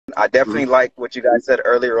I definitely like what you guys said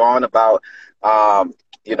earlier on about,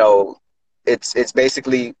 you know, it's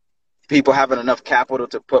basically people having enough capital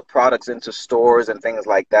to put products into stores and things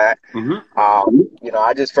like that. You know,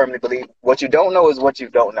 I just firmly believe what you don't know is what you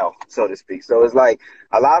don't know, so to speak. So it's like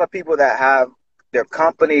a lot of people that have their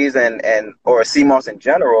companies and or CMOS in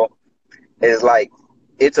general is like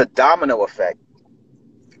it's a domino effect,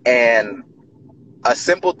 and a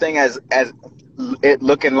simple thing as it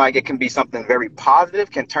looking like it can be something very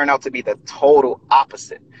positive can turn out to be the total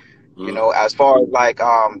opposite. You know, as far as like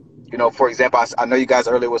you know, for example, I know you guys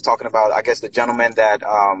earlier was talking about, I guess, the gentleman that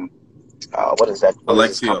what is that? What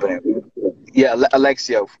is his Alexio. company? Yeah,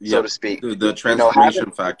 Alexio, so Yep. to speak. The You know,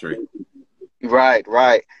 transformation factory.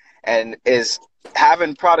 right, and is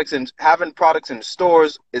having products in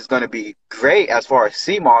stores is going to be great as far as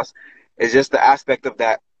CMOS. Is just the aspect of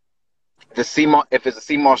that. The CMOS, if it's a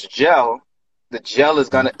CMOS gel, the gel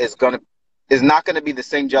is not gonna be the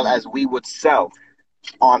same gel as we would sell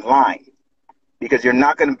online, because you're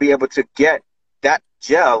not going to be able to get that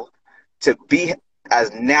gel to be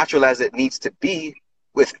as natural as it needs to be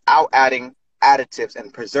without adding additives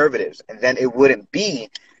and preservatives. And then it wouldn't be,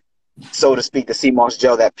 so to speak, the CMOS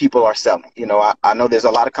gel that people are selling. You know, I know there's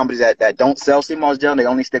a lot of companies that don't sell CMOS gel. They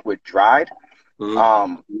only stick with dried.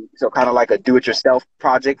 So kind of like a do-it-yourself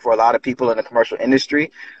project for a lot of people in the commercial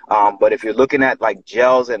industry. But if you're looking at like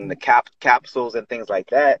gels and the capsules and things like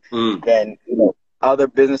that, then, you know, other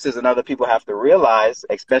businesses and other people have to realize,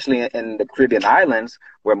 especially in the Caribbean islands,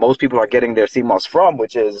 where most people are getting their CMOS from,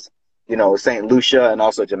 which is, you know, St. Lucia and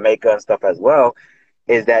also Jamaica and stuff as well,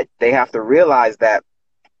 is that they have to realize that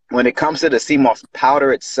when it comes to the CMOS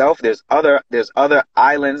powder itself, there's other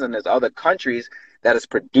islands and there's other countries that is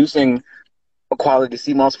producing a quality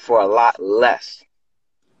CMOS for a lot less.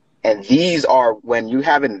 And these are, when you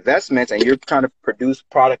have investments and you're trying to produce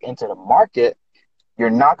product into the market, you're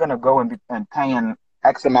not going to go and paying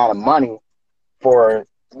X amount of money for,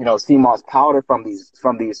 you know, CMOS powder from these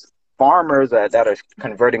farmers that are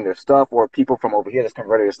converting their stuff, or people from over here that's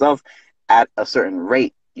converting their stuff at a certain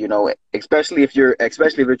rate. You know, especially if you're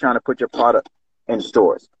trying to put your product in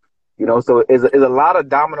stores. You know, so is a lot of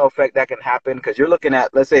domino effect that can happen, because you're looking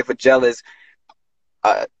at, let's say if a gel is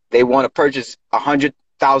they want to purchase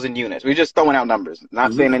 100,000 units. We're just throwing out numbers,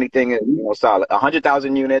 not saying anything, you know, solid.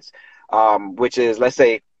 100,000 units, which is, let's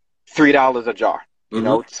say, $3 a jar. You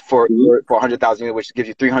know, for 100,000 units, which gives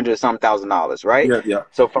you $300 some thousand, right? Yeah.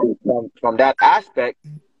 So from that aspect,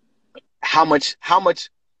 how much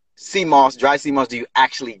CMOS, dry CMOS, do you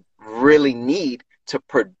actually really need to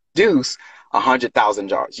produce 100,000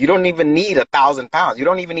 jars? You don't even need 1,000 pounds. You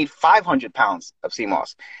don't even need 500 pounds of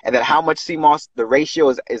CMOS. And then how much CMOS the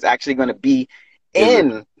ratio is actually going to be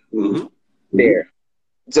in there.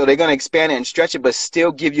 So they're going to expand it and stretch it, but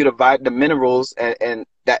still give you the minerals and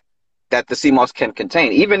that the CMOS can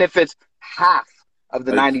contain. Even if it's half of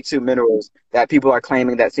the 92 minerals that people are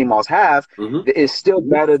claiming that CMOS have, it's still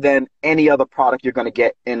better than any other product you're going to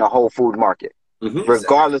get in a whole food market,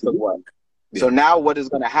 regardless of what. So now what is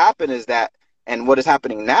going to happen is that, and what is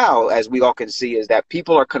happening now, as we all can see, is that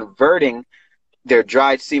people are converting their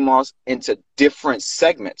dried CMOS into different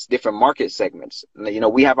segments, different market segments. You know,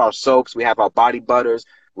 we have our soaps, we have our body butters,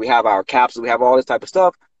 we have our capsules, we have all this type of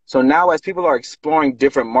stuff. So now as people are exploring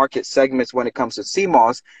different market segments when it comes to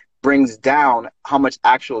CMOS, brings down how much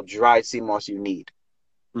actual dried CMOS you need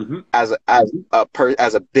as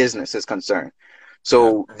a business is concerned.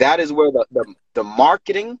 So that is where the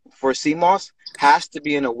marketing for CMOS has to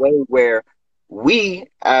be in a way where we,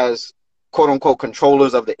 as quote unquote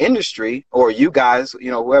controllers of the industry, or you guys,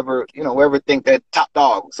 whoever think that top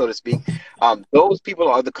dog, so to speak, those people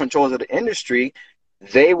are the controllers of the industry.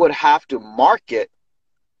 They would have to market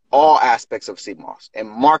all aspects of CMOS and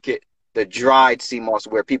market the dried CMOS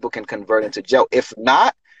where people can convert into gel. If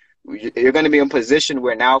not, you're going to be in a position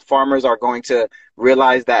where now farmers are going to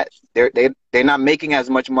realize that they're not making as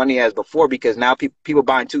much money as before, because now people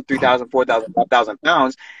buying 2,000, 3,000, 4,000, 5,000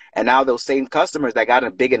 pounds, and now those same customers that got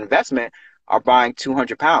a big investment are buying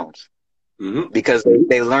 200 pounds because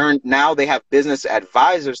they learned. Now they have business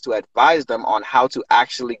advisors to advise them on how to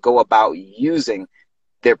actually go about using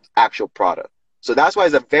their actual product. So that's why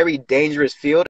it's a very dangerous field.